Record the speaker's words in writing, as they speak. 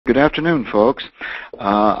Good afternoon, folks.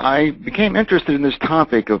 I became interested in this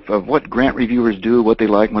topic of what grant reviewers do, what they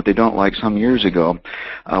like and what they don't like some years ago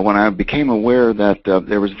when I became aware that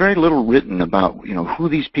there was very little written about who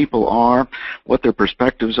these people are, what their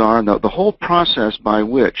perspectives are, and the whole process by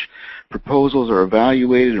which proposals are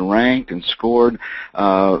evaluated and ranked and scored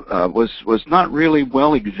was not really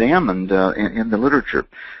well examined in the literature.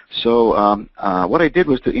 So what I did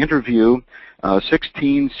was to interview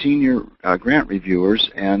 16 senior grant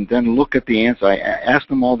reviewers and then look at the answers. I asked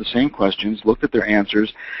them all the same questions, looked at their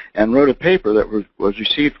answers, and wrote a paper that was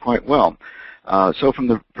received quite well. So from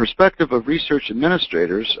the perspective of research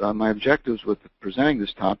administrators, my objectives with presenting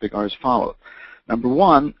this topic are as follows. Number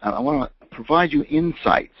one, I want to provide you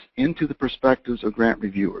insights into the perspectives of grant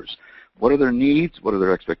reviewers. What are their needs? What are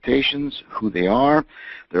their expectations? Who they are,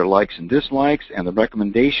 their likes and dislikes, and the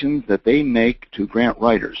recommendations that they make to grant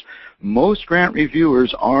writers. Most grant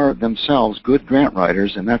reviewers are themselves good grant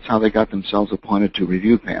writers, and that's how they got themselves appointed to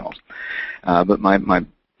review panels. But my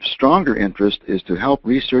stronger interest is to help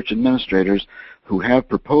research administrators who have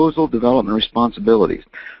proposal development responsibilities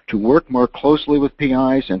to work more closely with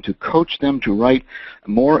PIs and to coach them to write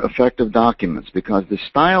more effective documents, because the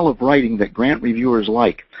style of writing that grant reviewers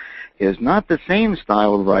like is not the same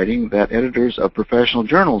style of writing that editors of professional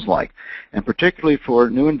journals like. And particularly for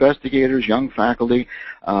new investigators, young faculty,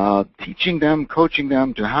 teaching them, coaching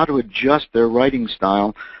them to how to adjust their writing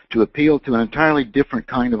style to appeal to an entirely different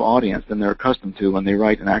kind of audience than they're accustomed to when they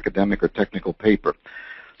write an academic or technical paper.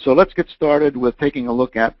 So let's get started with taking a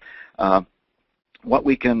look at what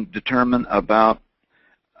we can determine about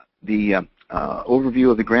the overview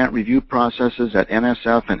of the grant review processes at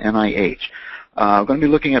NSF and NIH. We're going to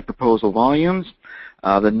be looking at proposal volumes,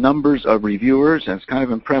 the numbers of reviewers, and it's kind of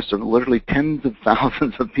impressive. Literally tens of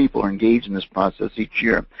thousands of people are engaged in this process each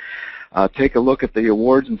year. Take a look at the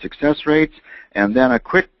awards and success rates, and then a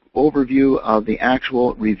quick overview of the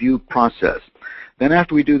actual review process. Then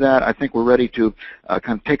after we do that, I think we're ready to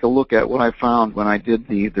kind of take a look at what I found when I did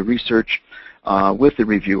the research with the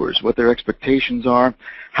reviewers, what their expectations are,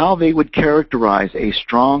 how they would characterize a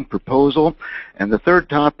strong proposal, and the third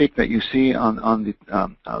topic that you see on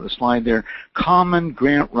the slide there, common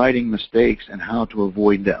grant writing mistakes and how to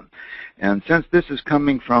avoid them. And since this is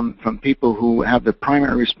coming from people who have the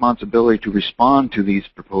primary responsibility to respond to these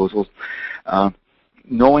proposals,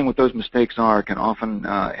 knowing what those mistakes are can often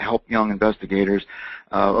help young investigators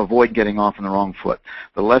avoid getting off on the wrong foot.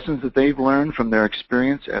 The lessons that they've learned from their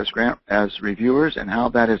experience as reviewers and how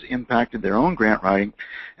that has impacted their own grant writing,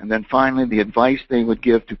 and then finally the advice they would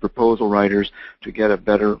give to proposal writers to get a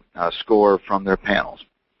better score from their panels.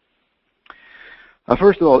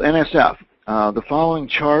 First of all, NSF. The following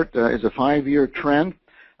chart is a 5-year trend.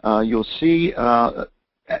 You'll see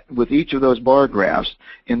with each of those bar graphs,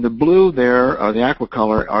 in the blue there, or the aqua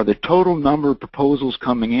color, are the total number of proposals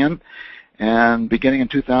coming in. And beginning in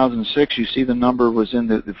 2006, you see the number was in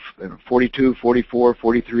the 42, 44,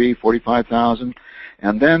 43, 45,000.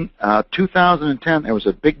 And then 2010, there was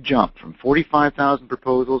a big jump from 45,000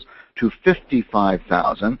 proposals to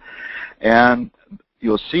 55,000. And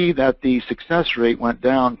you'll see that the success rate went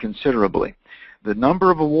down considerably. The number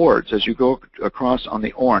of awards, as you go across on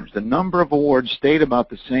the orange, the number of awards stayed about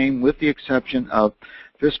the same with the exception of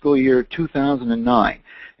fiscal year 2009.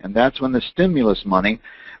 And that's when the stimulus money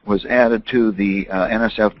was added to the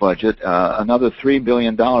NSF budget, another $3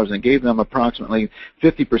 billion, and gave them approximately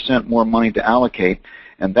 50% more money to allocate.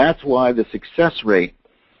 And that's why the success rate,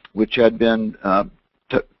 which had been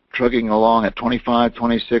trucking along at 25,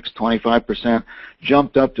 26, 25%,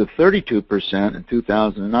 jumped up to 32% in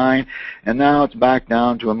 2009, and now it's back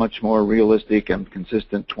down to a much more realistic and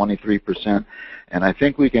consistent 23%. And I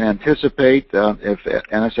think we can anticipate if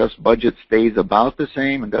NSF's budget stays about the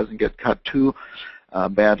same and doesn't get cut too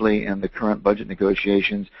badly in the current budget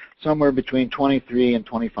negotiations, somewhere between 23 and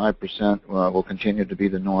 25% will continue to be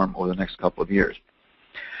the norm over the next couple of years.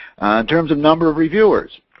 In terms of number of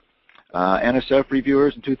reviewers, NSF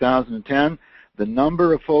reviewers in 2010, the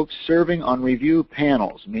number of folks serving on review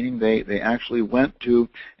panels, meaning they actually went to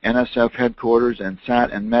NSF headquarters and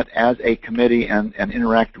sat and met as a committee and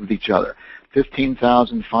interacted with each other,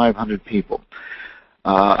 15,500 people.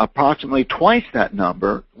 Approximately twice that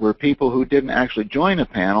number were people who didn't actually join a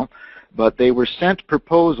panel, but they were sent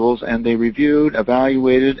proposals and they reviewed,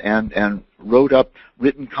 evaluated, and wrote up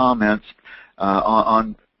written comments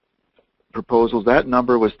on proposals. That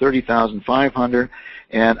number was 30,500,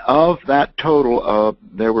 and of that total,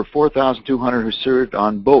 there were 4,200 who served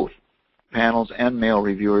on both panels and male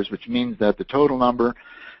reviewers, which means that the total number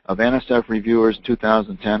of NSF reviewers in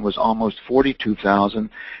 2010 was almost 42,000.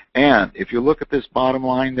 And if you look at this bottom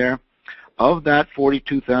line there, Of that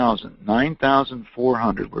 42,000,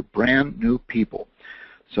 9,400 were brand new people.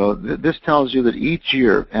 So this tells you that each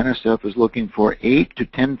year NSF is looking for 8,000 to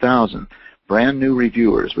 10,000 brand new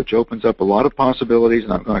reviewers, which opens up a lot of possibilities,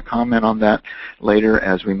 and I'm going to comment on that later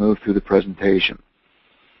as we move through the presentation.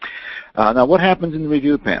 Now, what happens in the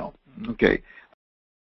review panel? Okay,